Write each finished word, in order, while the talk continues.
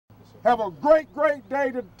Have a great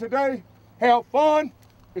day today. Have fun.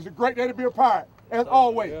 It's a great day to be a Pirate, as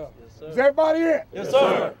always. Yeah. Is everybody in? Yes,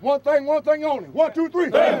 sir. One thing only. 1, 2, 3.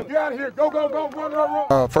 Get out of here. Go,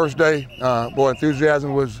 run. First day, boy,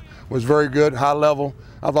 enthusiasm was very good, high level.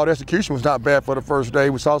 I thought execution was not bad for the first day.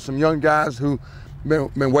 We saw some young guys who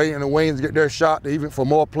been waiting in the wings to get their shot, even for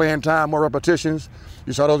more playing time, more repetitions.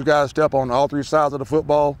 You saw those guys step on all three sides of the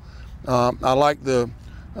football. I like the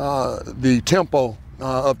tempo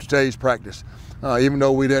of today's practice. Even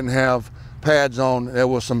though we didn't have pads on, there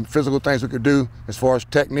was some physical things we could do as far as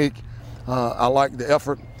technique. I like the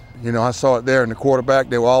effort. You know, I saw it there in the quarterback.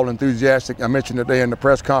 They were all enthusiastic. I mentioned today in the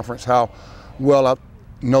press conference how well I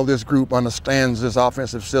know this group understands this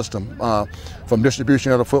offensive system, from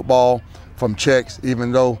distribution of the football, from checks.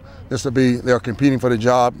 Even though they're competing for the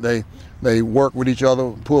job, they work with each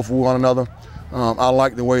other, pull for one another. I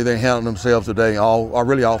like the way they handled themselves today,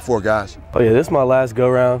 really all four guys. Oh yeah, this is my last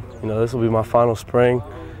go-round. You know, this will be my final spring.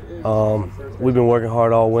 We've been working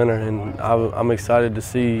hard all winter, and I'm excited to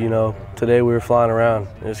see, you know, today we were flying around.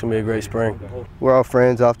 It's going to be a great spring. We're all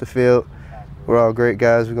friends off the field. We're all great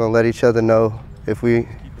guys. We're going to let each other know if we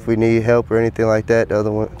need help or anything like that, the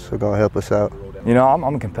other ones are going to help us out. You know, I'm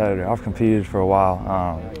a competitor. I've competed for a while.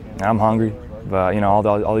 And I'm hungry, but, you know,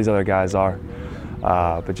 all these other guys are.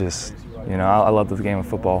 But just, you know, I love the game of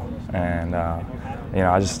football, and you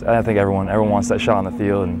know, I think everyone wants that shot on the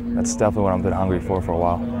field, and that's definitely what I've been hungry for a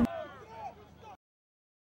while.